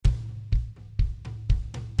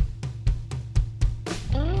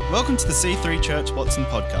Welcome to the C3 Church Watson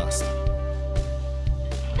podcast.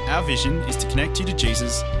 Our vision is to connect you to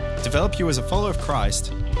Jesus, develop you as a follower of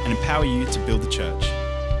Christ, and empower you to build the church.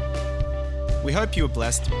 We hope you are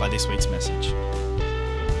blessed by this week's message.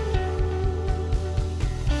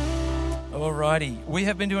 Alrighty, we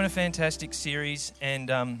have been doing a fantastic series,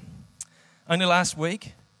 and only last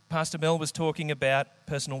week, Pastor Mel was talking about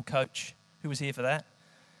personal coach. Who was here for that?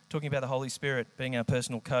 Talking about the Holy Spirit being our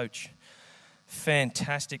personal coach.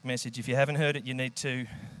 Fantastic message. If you haven't heard it, you need to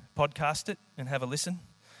podcast it and have a listen.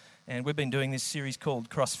 And we've been doing this series called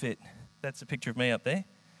CrossFit. That's a picture of me up there.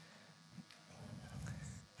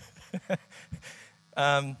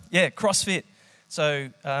 CrossFit. So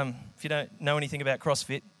if you don't know anything about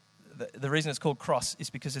CrossFit, the reason it's called cross is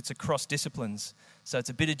because it's across disciplines. So it's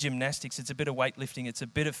a bit of gymnastics, it's a bit of weightlifting, it's a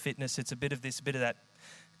bit of fitness, it's a bit of this, a bit of that,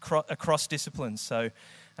 across disciplines. So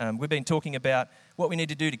we've been talking about what we need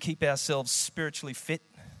to do to keep ourselves spiritually fit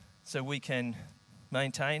so we can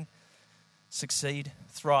maintain, succeed,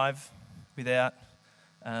 thrive without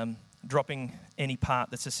dropping any part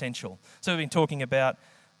that's essential. So we've been talking about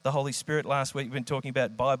the Holy Spirit last week. We've been talking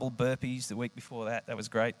about Bible burpees the week before that. That was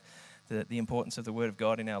great. The importance of the Word of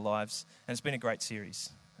God in our lives. And it's been a great series.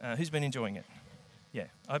 Who's been enjoying it? Yeah,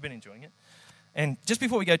 I've been enjoying it. And just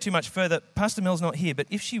before we go too much further, Pastor Mel's not here, but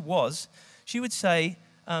if she was, she would say,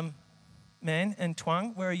 Man and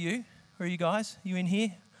Twang, where are you? Where are you guys? Are you in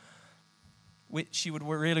here? She would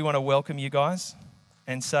really want to welcome you guys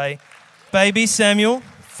and say, Baby Samuel,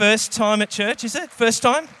 first time at church, is it? First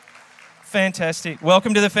time? Fantastic.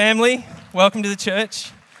 Welcome to the family. Welcome to the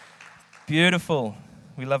church. Beautiful.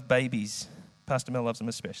 We love babies. Pastor Mel loves them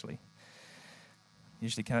especially.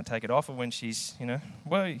 Usually can't take it off her when she's,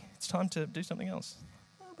 well, it's time to do something else.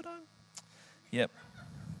 Yep.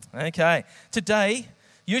 Okay. Today,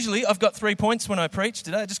 usually I've got 3 points when I preach.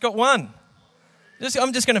 Today I just got one.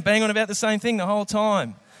 I'm just going to bang on about the same thing the whole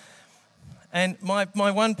time. And my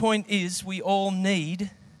 1 point is we all need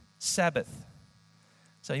Sabbath.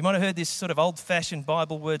 So you might have heard this sort of old-fashioned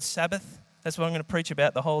Bible word Sabbath. That's what I'm going to preach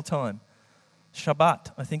about the whole time.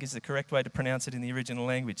 Shabbat, I think, is the correct way to pronounce it in the original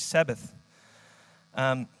language. Sabbath.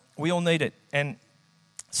 We all need it. And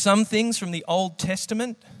some things from the Old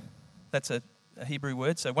Testament, that's a Hebrew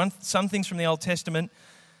word, so some things from the Old Testament,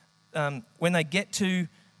 when they get to,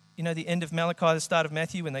 the end of Malachi, the start of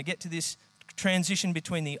Matthew, when they get to this transition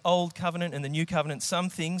between the Old Covenant and the New Covenant, some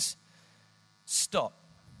things stop.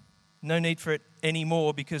 No need for it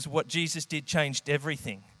anymore because what Jesus did changed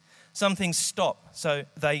everything. Some things stop. So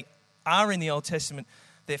they are in the Old Testament.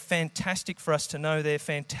 They're fantastic for us to know. They're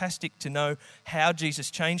fantastic to know how Jesus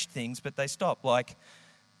changed things, but they stop. Like,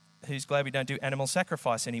 who's glad we don't do animal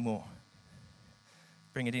sacrifice anymore?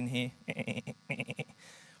 Bring it in here.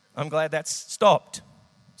 I'm glad that's stopped.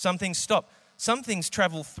 Some things stop. Some things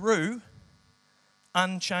travel through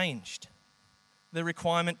unchanged. The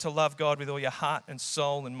requirement to love God with all your heart and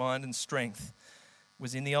soul and mind and strength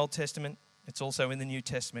was in the Old Testament. It's also in the New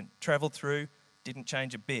Testament. Traveled through, didn't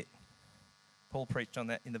change a bit. Paul preached on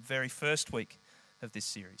that in the very first week of this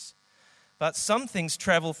series. But some things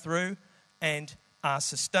travel through and are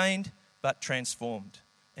sustained but transformed.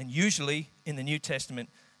 And usually in the New Testament,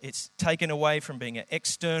 it's taken away from being an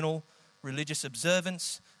external religious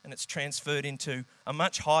observance and it's transferred into a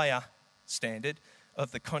much higher standard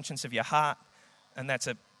of the conscience of your heart. And that's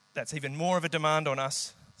even more of a demand on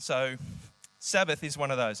us. So Sabbath is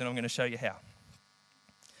one of those, and I'm going to show you how.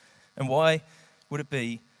 And why would it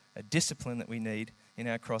be a discipline that we need in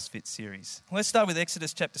our CrossFit series? Let's start with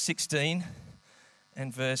Exodus chapter 16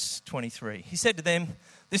 and verse 23. He said to them,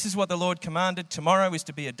 "This is what the Lord commanded. Tomorrow is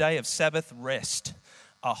to be a day of Sabbath rest,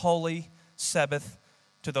 a holy Sabbath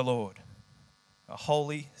to the Lord." A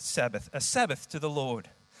holy Sabbath, a Sabbath to the Lord.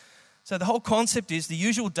 So the whole concept is the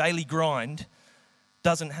usual daily grind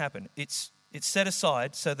doesn't happen. It's set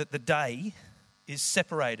aside so that the day is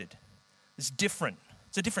separated. It's different.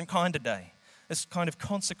 It's a different kind of day. It's kind of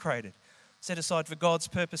consecrated, set aside for God's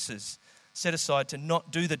purposes, set aside to not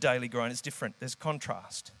do the daily grind. It's different. There's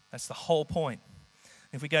contrast. That's the whole point.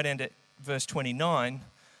 If we go down to verse 29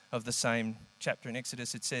 of the same chapter in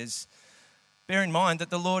Exodus, it says, "Bear in mind that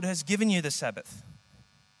the Lord has given you the Sabbath.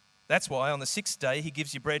 That's why on the 6th day he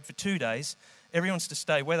gives you bread for 2 days. Everyone's to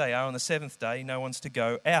stay where they are. On the 7th day, no one's to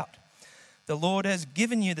go out. The Lord has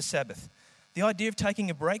given you the Sabbath." The idea of taking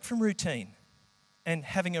a break from routine and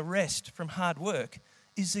having a rest from hard work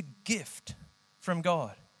is a gift from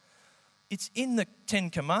God. It's in the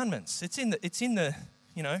 10 Commandments. It's in the,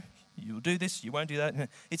 you'll do this, you won't do that.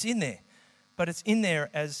 It's in there. But it's in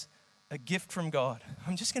there as a gift from God.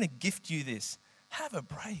 I'm just going to gift you this. Have a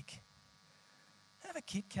break. Have a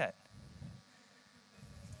Kit Kat.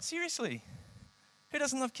 Seriously. Who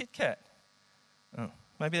doesn't love Kit Kat? Oh,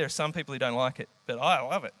 maybe there are some people who don't like it, but I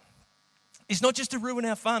love it. It's not just to ruin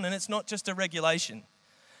our fun, and it's not just a regulation.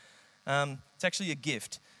 It's actually a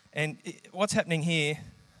gift. And what's happening here,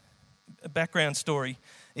 a background story,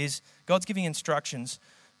 is God's giving instructions.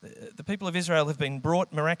 The people of Israel have been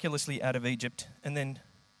brought miraculously out of Egypt and then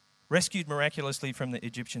rescued miraculously from the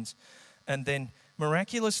Egyptians. And then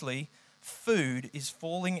miraculously, food is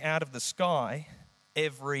falling out of the sky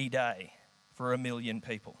every day for 1 million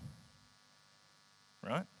people.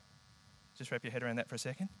 Right? Just wrap your head around that for a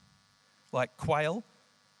second. Like quail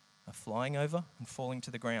are flying over and falling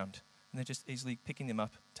to the ground. And they're just easily picking them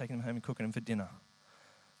up, taking them home and cooking them for dinner.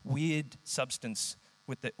 Weird substance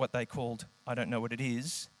with what they called, I don't know what it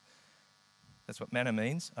is. That's what manna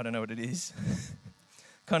means. I don't know what it is.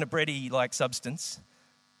 Kind of bready like substance.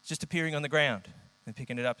 It's just appearing on the ground and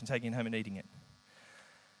picking it up and taking it home and eating it.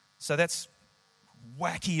 So that's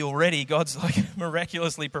wacky already. God's like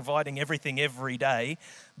miraculously providing everything every day.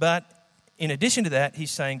 But in addition to that,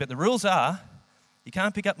 he's saying, but the rules are, you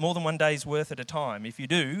can't pick up more than 1 day's worth at a time. If you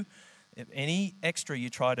do, if any extra you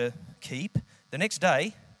try to keep, the next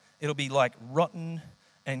day it'll be like rotten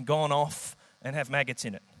and gone off and have maggots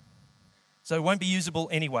in it. So it won't be usable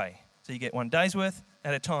anyway. So you get 1 day's worth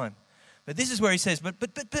at a time. But this is where he says, but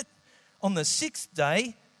on the 6th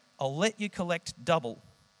day, I'll let you collect double.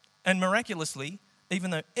 And miraculously,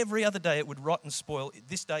 even though every other day it would rot and spoil,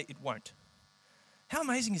 this day it won't. How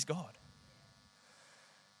amazing is God?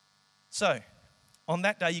 So, on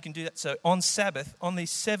that day you can do that. So on Sabbath, on the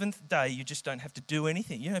 7th day, you just don't have to do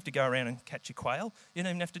anything. You don't have to go around and catch your quail. You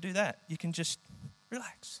don't even have to do that. You can just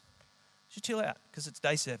relax. Just chill out because it's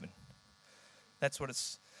day 7. That's what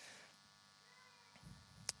it's...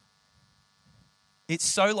 It's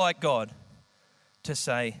so like God to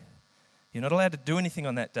say, you're not allowed to do anything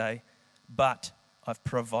on that day, but I've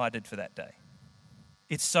provided for that day.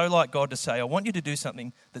 It's so like God to say, I want you to do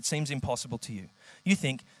something that seems impossible to you. You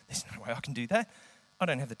think, there's no way I can do that. I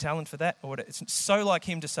don't have the talent for that. Or it's so like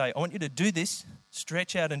him to say, I want you to do this,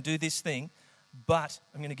 stretch out and do this thing, but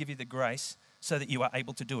I'm going to give you the grace so that you are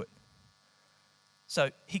able to do it. So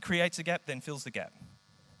he creates a gap, then fills the gap.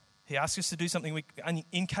 He asks us to do something we're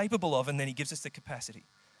incapable of, and then he gives us the capacity.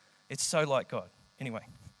 It's so like God. Anyway,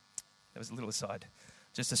 that was a little aside.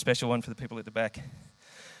 Just a special one for the people at the back.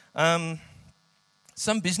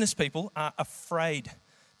 Some business people are afraid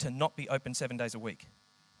to not be open 7 days a week.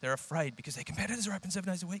 They're afraid because their competitors are open 7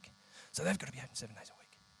 days a week. So they've got to be open 7 days a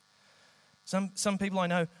week. Some people I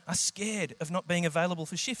know are scared of not being available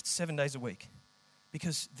for shifts 7 days a week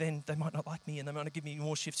because then they might not like me and they might not give me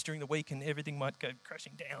more shifts during the week and everything might go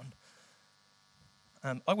crashing down.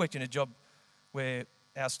 I worked in a job where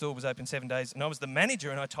our store was open 7 days and I was the manager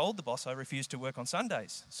and I told the boss I refused to work on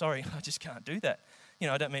Sundays. Sorry, I just can't do that.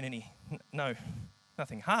 I don't mean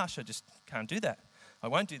nothing harsh, I just can't do that. I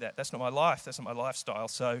won't do that. That's not my life. That's not my lifestyle.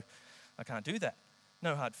 So I can't do that.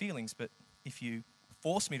 No hard feelings, but if you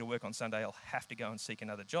force me to work on Sunday, I'll have to go and seek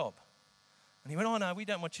another job. And he went, oh no, we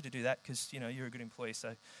don't want you to do that because, you're a good employee,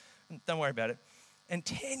 so don't worry about it. And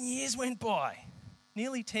 10 years went by,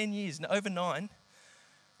 nearly 10 years, and over 9,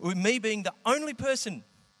 with me being the only person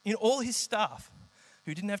in all his staff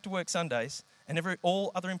who didn't have to work Sundays, and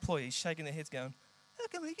all other employees shaking their heads going, how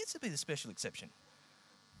come he gets to be the special exception?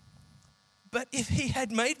 But if he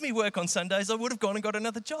had made me work on Sundays, I would have gone and got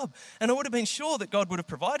another job. And I would have been sure that God would have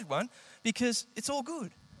provided one because it's all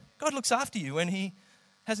good. God looks after you when he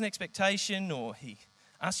has an expectation or he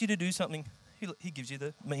asks you to do something, he gives you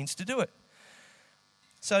the means to do it.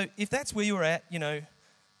 So if that's where you're at,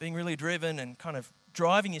 being really driven and kind of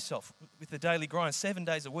driving yourself with the daily grind 7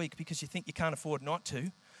 days a week because you think you can't afford not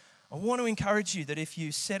to, I want to encourage you that if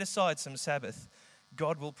you set aside some Sabbath,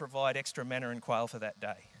 God will provide extra manna and quail for that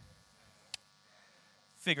day.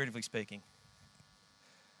 Figuratively speaking.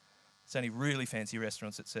 It's only really fancy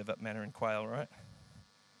restaurants that serve up manna and quail, right?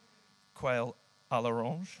 Quail à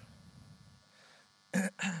l'orange.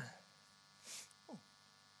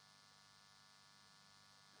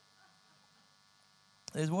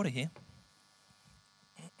 There's water here.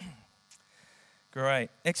 Great.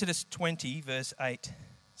 Exodus 20, verse 8,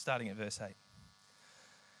 starting at verse 8.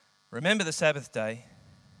 Remember the Sabbath day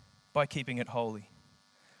by keeping it holy.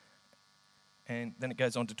 And then it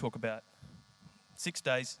goes on to talk about 6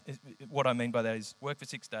 days. What I mean by that is work for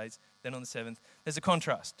 6 days, then on the 7th. There's a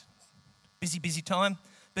contrast. Busy time,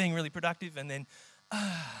 being really productive, and then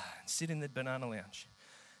sit in the banana lounge.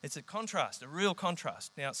 It's a contrast, a real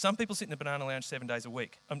contrast. Now, some people sit in the banana lounge 7 days a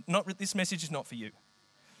week. This message is not for you.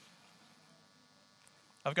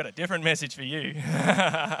 I've got a different message for you.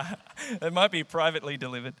 It might be privately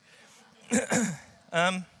delivered.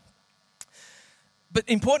 But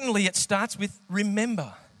importantly, it starts with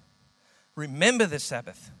remember. Remember the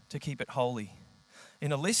Sabbath to keep it holy.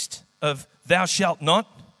 In a list of thou shalt not,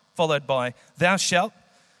 followed by thou shalt,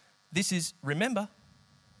 this is remember.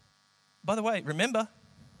 By the way, remember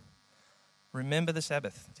the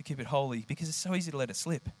Sabbath to keep it holy, because it's so easy to let it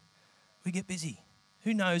slip. We get busy.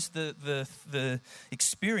 Who knows the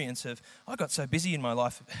experience of, I got so busy in my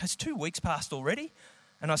life, has 2 weeks passed already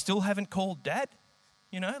and I still haven't called Dad?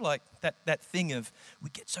 You know, like that thing of we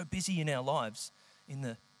get so busy in our lives, in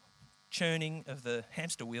the churning of the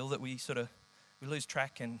hamster wheel, that we lose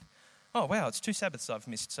track and, oh wow, it's 2 Sabbaths I've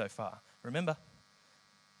missed so far. Remember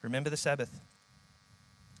the Sabbath.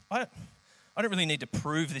 I don't really need to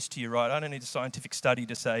prove this to you, right? I don't need a scientific study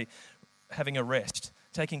to say having a rest,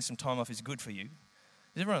 taking some time off is good for you.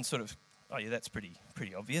 Everyone's sort of, oh yeah, that's pretty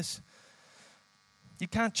obvious. You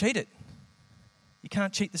can't cheat it. You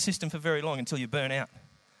can't cheat the system for very long until you burn out.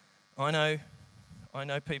 I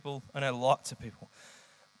know people, I know lots of people.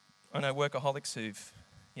 I know workaholics who've,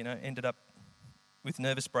 ended up with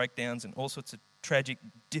nervous breakdowns and all sorts of tragic,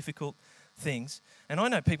 difficult things. And I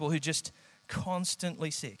know people who just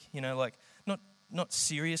constantly sick, like not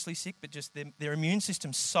seriously sick, but just their immune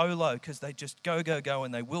system's so low because they just go,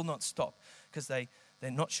 and they will not stop because they're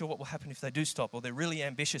not sure what will happen if they do stop, or they're really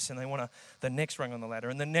ambitious and they want the next rung on the ladder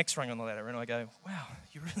and the next rung on the ladder. And I go, wow,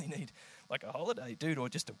 you really need like a holiday, dude, or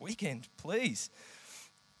just a weekend, please.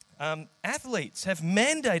 Athletes have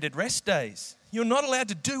mandated rest days. You're not allowed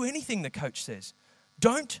to do anything, the coach says.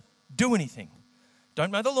 Don't do anything.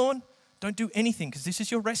 Don't mow the lawn. Don't do anything, because this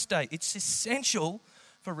is your rest day. It's essential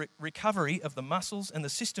for recovery of the muscles and the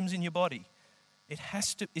systems in your body.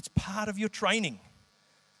 It's part of your training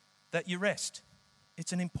that you rest.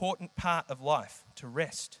 It's an important part of life to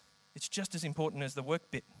rest. It's just as important as the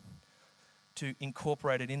work bit to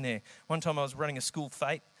incorporate it in there. One time I was running a school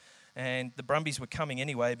fete, and the Brumbies were coming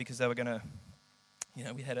anyway because they were going to,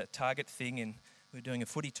 we had a target thing and we were doing a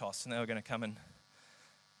footy toss, and they were going to come and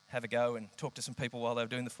have a go and talk to some people while they were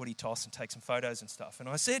doing the footy toss and take some photos and stuff. And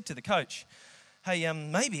I said to the coach, hey,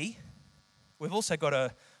 maybe we've also got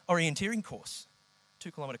a orienteering course,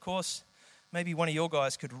 2-kilometre course. Maybe one of your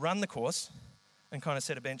guys could run the course and kind of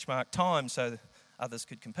set a benchmark time so others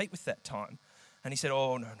could compete with that time. And he said,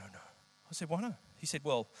 oh, no. I said, why not? He said,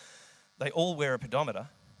 well, they all wear a pedometer,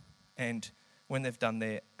 and when they've done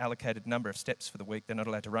their allocated number of steps for the week, they're not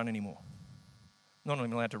allowed to run anymore. Not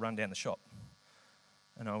even allowed to run down the shop.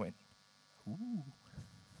 And I went, ooh,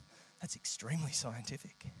 that's extremely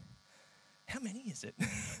scientific. How many is it?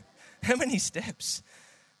 How many steps?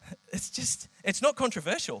 It's not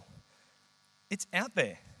controversial. It's out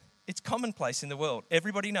there. It's commonplace in the world.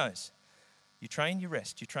 Everybody knows. You train, you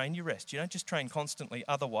rest. You train, you rest. You don't just train constantly.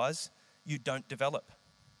 Otherwise, you don't develop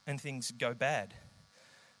and things go bad.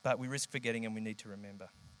 But we risk forgetting, and we need to remember.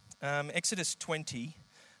 Exodus 20,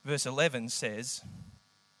 verse 11 says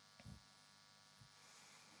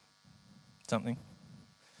something.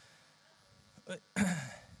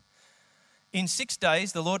 In 6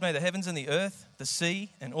 days, the Lord made the heavens and the earth, the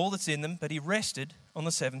sea, and all that's in them, but he rested on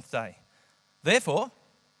the 7th day. Therefore,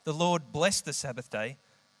 the Lord blessed the Sabbath day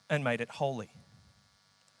and made it holy.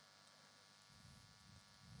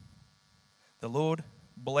 The Lord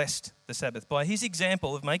blessed the Sabbath. By his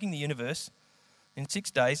example of making the universe in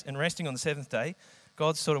 6 days and resting on the 7th day,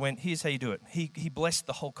 God sort of went, here's how you do it. He blessed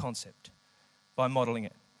the whole concept by modeling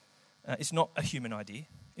it. It's not a human idea.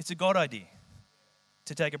 It's a God idea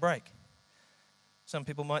to take a break. Some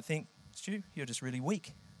people might think, Stu, you're just really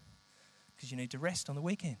weak because you need to rest on the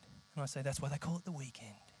weekend. And I say, that's why they call it the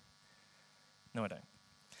weekend. No, I don't.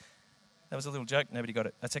 That was a little joke. Nobody got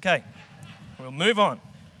it. That's okay. We'll move on.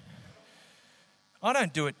 I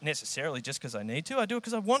don't do it necessarily just because I need to. I do it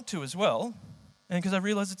because I want to as well, and because I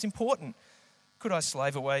realise it's important. Could I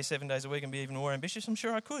slave away 7 days a week and be even more ambitious? I'm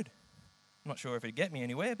sure I could. I'm not sure if it'd get me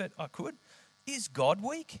anywhere, but I could. Is God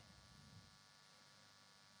weak?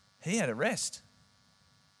 He had a rest.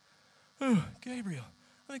 Oh, Gabriel,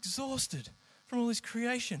 I'm exhausted from all this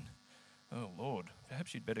creation. Oh, Lord,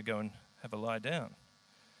 perhaps you'd better go and have a lie down.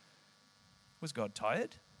 Was God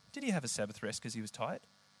tired? Did he have a Sabbath rest because he was tired?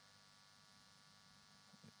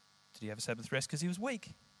 Did he have a Sabbath rest because he was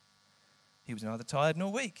weak? He was neither tired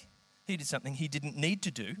nor weak. He did something he didn't need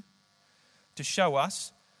to do to show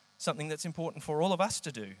us something that's important for all of us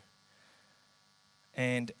to do.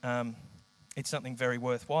 And it's something very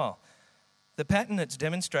worthwhile. The pattern that's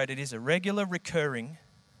demonstrated is a regular, recurring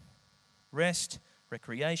rest,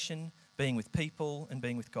 recreation, being with people, and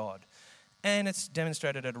being with God. And it's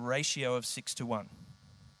demonstrated at a ratio of 6 to 1.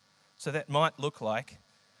 So that might look like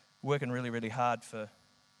working really, really hard for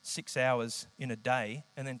 6 hours in a day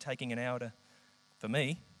and then taking an hour to, for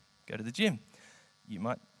me, go to the gym. You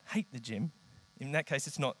might hate the gym. In that case,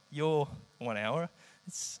 it's not your 1 hour,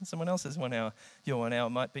 it's someone else's 1 hour. Your 1 hour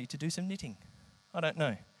might be to do some knitting. I don't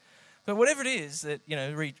know. But whatever it is that,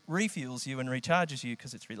 refuels you and recharges you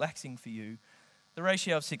because it's relaxing for you, the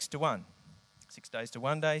ratio of 6 to 1. 6 days to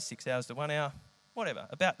 1 day, 6 hours to 1 hour, whatever,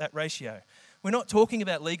 about that ratio. We're not talking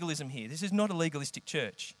about legalism here. This is not a legalistic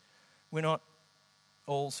church. We're not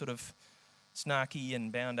all sort of snarky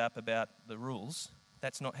and bound up about the rules.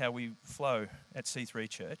 That's not how we flow at C3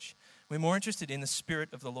 Church. We're more interested in the spirit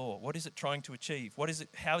of the law. What is it trying to achieve?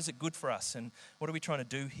 How is it good for us? And what are we trying to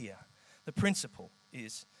do here? The principle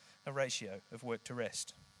is a ratio of work to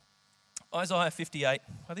rest. Isaiah 58.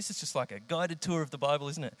 Well, this is just like a guided tour of the Bible,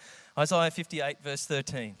 isn't it? Isaiah 58 verse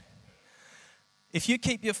 13. If you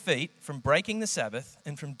keep your feet from breaking the Sabbath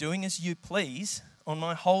and from doing as you please on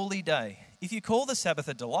my holy day, if you call the Sabbath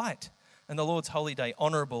a delight and the Lord's holy day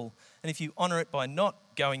honourable, and if you honour it by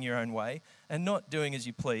not going your own way and not doing as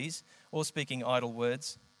you please or speaking idle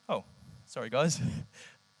words. Oh, sorry guys,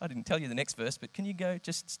 I didn't tell you the next verse, but can you go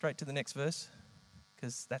just straight to the next verse?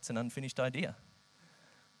 Because that's an unfinished idea.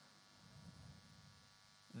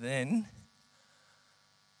 Then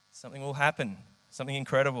something will happen, something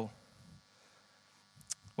incredible.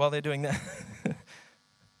 While they're doing that,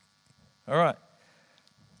 all right.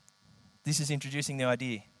 This is introducing the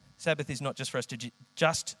idea. Sabbath is not just for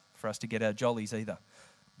us to get our jollies either.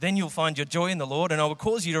 Then you'll find your joy in the Lord, and I will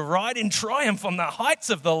cause you to ride in triumph on the heights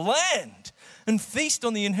of the land and feast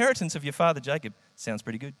on the inheritance of your father Jacob. Sounds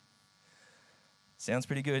pretty good. Sounds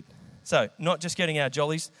pretty good. So, not just getting our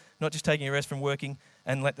jollies, not just taking a rest from working,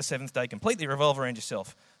 and let the seventh day completely revolve around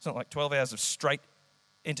yourself. It's not like 12 hours of straight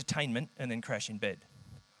entertainment and then crash in bed,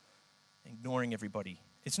 ignoring everybody.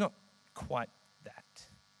 It's not quite that.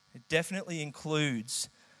 It definitely includes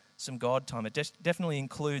some God time. It definitely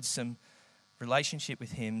includes some relationship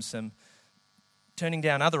with Him, some turning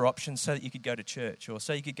down other options so that you could go to church or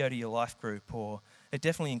so you could go to your life group, or it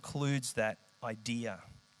definitely includes that idea.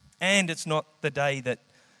 And it's not the day that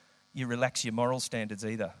you relax your moral standards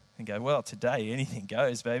either and go, well, today anything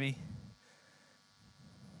goes, baby.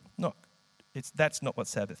 That's not what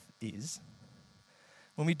Sabbath is.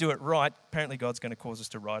 When we do it right, apparently God's going to cause us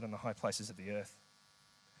to ride on the high places of the earth.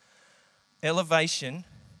 Elevation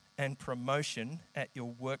and promotion at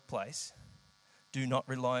your workplace do not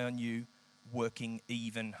rely on you working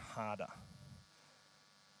even harder.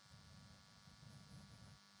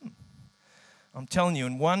 I'm telling you,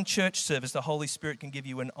 in one church service, the Holy Spirit can give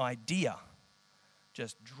you an idea.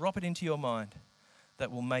 Just drop it into your mind that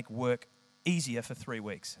will make work easier for 3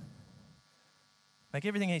 weeks. Make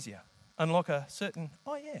everything easier. Unlock a certain,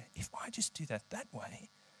 if I just do that way.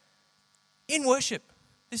 In worship,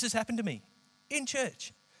 this has happened to me. In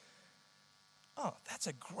church. Oh, that's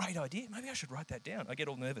a great idea. Maybe I should write that down. I get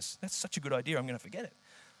all nervous. That's such a good idea, I'm going to forget it.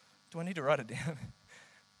 Do I need to write it down?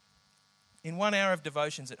 In 1 hour of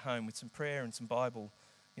devotions at home with some prayer and some Bible,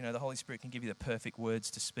 the Holy Spirit can give you the perfect words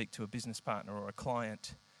to speak to a business partner or a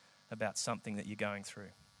client about something that you're going through.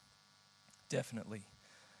 Definitely.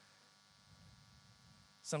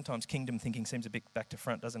 Sometimes kingdom thinking seems a bit back to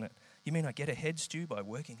front, doesn't it? You mean I get ahead, Stu, by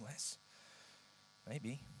working less?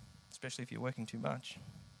 Maybe, especially if you're working too much.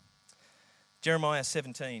 Jeremiah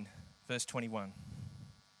 17, verse 21.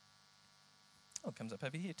 Oh, it comes up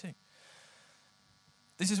over here too.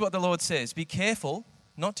 This is what the Lord says. Be careful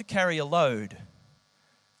not to carry a load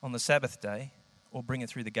on the Sabbath day or bring it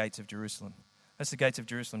through the gates of Jerusalem. That's the gates of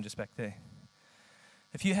Jerusalem just back there.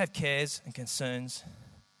 If you have cares and concerns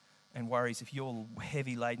and worries, if you're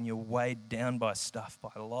heavy laden, you're weighed down by stuff,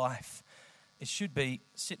 by life, it should be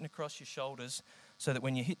sitting across your shoulders so that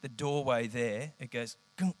when you hit the doorway there, it goes,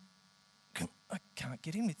 I can't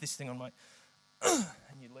get in with this thing on my...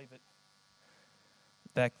 and you leave it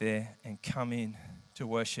back there and come in to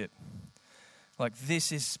worship. Like,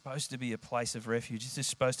 this is supposed to be a place of refuge. This is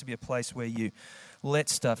supposed to be a place where you let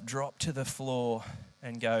stuff drop to the floor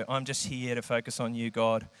and go, I'm just here to focus on you,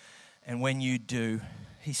 God. And when you do,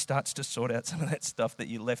 He starts to sort out some of that stuff that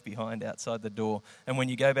you left behind outside the door. And when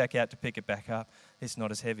you go back out to pick it back up, it's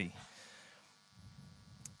not as heavy.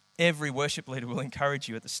 Every worship leader will encourage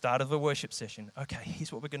you at the start of a worship session. Okay,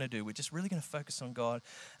 here's what we're going to do. We're just really going to focus on God.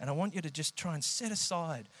 And I want you to just try and set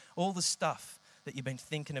aside all the stuff that you've been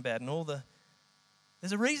thinking about and all the...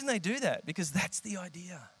 There's a reason they do that, because that's the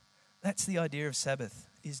idea. That's the idea of Sabbath,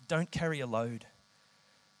 is don't carry a load.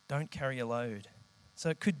 Don't carry a load. So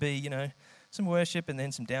it could be, some worship and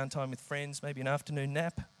then some downtime with friends, maybe an afternoon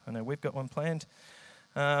nap. I know we've got one planned.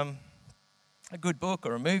 A good book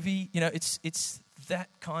or a movie. It's that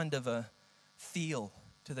kind of a feel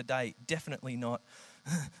to the day. Definitely not,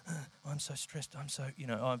 I'm so stressed,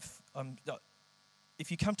 if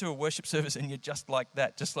you come to a worship service and you're just like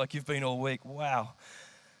that, just like you've been all week, wow,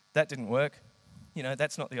 that didn't work.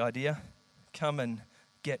 That's not the idea. Come and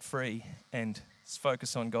get free and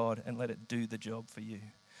focus on God and let it do the job for you.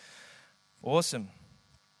 Awesome.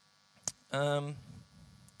 All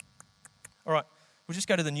right, we'll just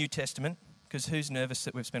go to the New Testament, because who's nervous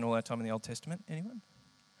that we've spent all our time in the Old Testament? Anyone?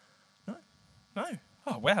 No?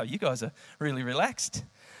 Oh, wow, you guys are really relaxed.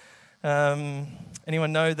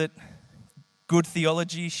 Anyone know that good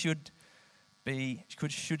theology should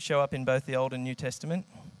show up in both the Old and New Testament?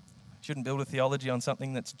 Shouldn't build a theology on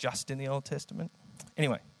something that's just in the Old Testament.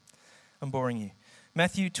 Anyway, I'm boring you.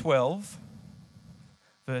 Matthew 12,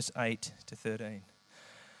 verse 8 to 13.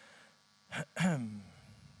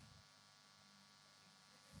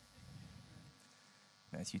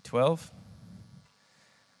 Matthew 12.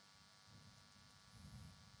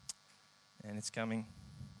 And it's coming.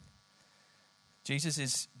 Jesus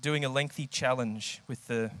is doing a lengthy challenge with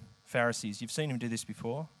the Pharisees. You've seen him do this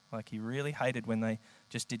before. Like, he really hated when they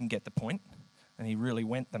just didn't get the point, and he really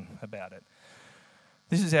went them about it.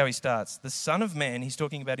 This is how he starts. The Son of Man, he's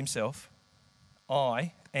talking about himself.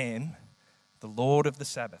 I am the Lord of the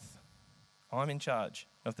Sabbath. I'm in charge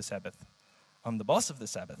of the Sabbath. I'm the boss of the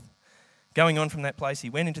Sabbath. Going on from that place, he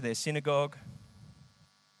went into their synagogue,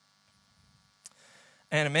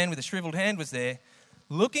 and a man with a shriveled hand was there,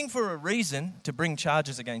 looking for a reason to bring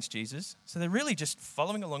charges against Jesus. So they're really just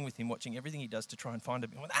following along with him, watching everything he does to try and find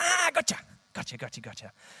him.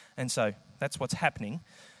 Gotcha. And so that's what's happening.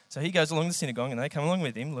 So he goes along the synagogue, and they come along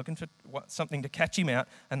with him, looking for something to catch him out.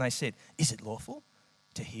 And they said, is it lawful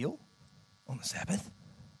to heal on the Sabbath?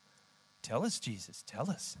 Tell us, Jesus, tell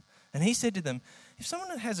us. And he said to them, if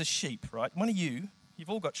someone has a sheep, right, one of you've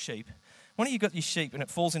all got sheep, one of you got your sheep and it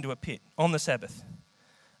falls into a pit on the Sabbath,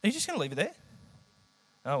 are you just going to leave it there?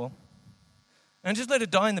 Oh, well. And just let it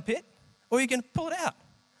die in the pit? Or are you going to pull it out?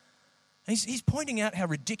 He's pointing out how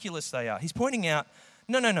ridiculous they are. He's pointing out,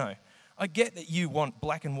 no. I get that you want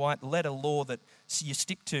black and white letter law that you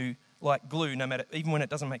stick to like glue, no matter, even when it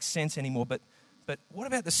doesn't make sense anymore. But what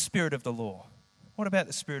about the spirit of the law? What about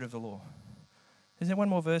the spirit of the law? Is there one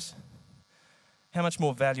more verse? How much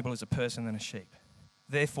more valuable is a person than a sheep?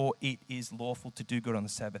 Therefore, it is lawful to do good on the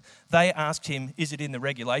Sabbath. They asked him, is it in the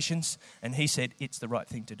regulations? And he said, it's the right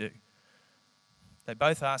thing to do. They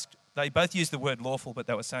both used the word lawful, but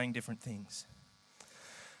they were saying different things.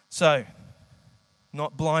 So,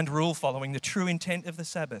 not blind rule following, the true intent of the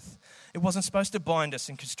Sabbath. It wasn't supposed to bind us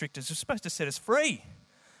and constrict us. It was supposed to set us free.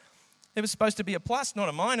 It was supposed to be a plus, not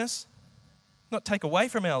a minus. Not take away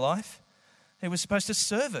from our life. It was supposed to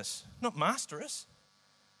serve us, not master us.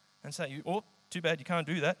 And say, oh, too bad you can't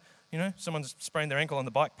do that. Someone's sprained their ankle on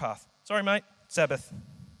the bike path. Sorry, mate, Sabbath.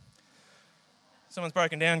 Someone's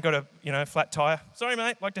broken down, got a flat tire. Sorry,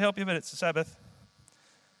 mate, like to help you, but it's the Sabbath.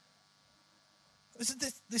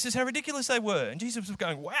 This is how ridiculous they were. And Jesus was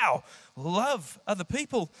going, wow, love other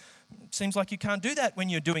people. Seems like you can't do that when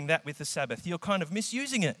you're doing that with the Sabbath. You're kind of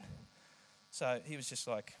misusing it. So he was just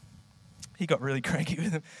like, he got really cranky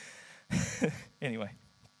with him. Anyway.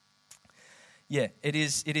 Yeah, it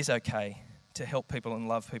is okay to help people and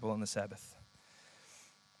love people on the Sabbath.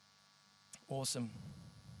 Awesome.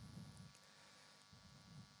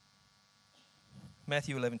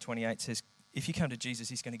 Matthew 11:28 says, if you come to Jesus,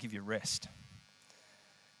 he's going to give you rest.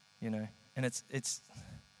 And it's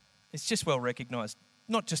just well recognized,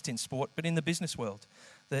 not just in sport, but in the business world,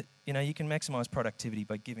 that, you can maximize productivity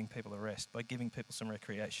by giving people a rest, by giving people some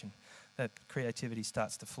recreation. That creativity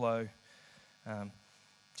starts to flow.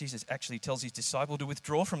 Jesus actually tells his disciple to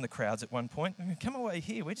withdraw from the crowds at one point. Come away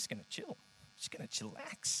here, we're just going to chill. Just going to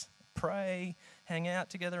chillax, pray, hang out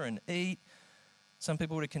together and eat. Some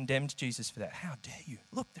people would have condemned Jesus for that. How dare you?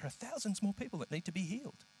 Look, there are thousands more people that need to be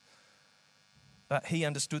healed. But he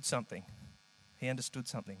understood something. And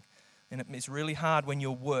it's really hard when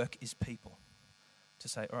your work is people to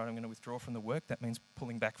say, all right, I'm going to withdraw from the work. That means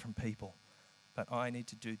pulling back from people. But I need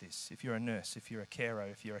to do this. If you're a nurse, if you're a carer,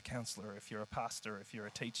 if you're a counsellor, if you're a pastor, if you're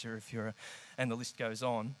a teacher, and the list goes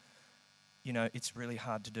on, it's really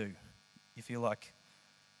hard to do. You feel like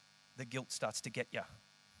the guilt starts to get you.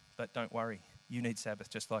 But don't worry, you need Sabbath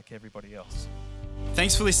just like everybody else.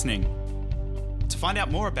 Thanks for listening. To find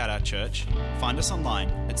out more about our church, find us online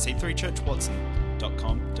at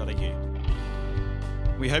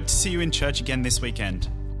c3churchwatson.com.au. We hope to see you in church again this weekend.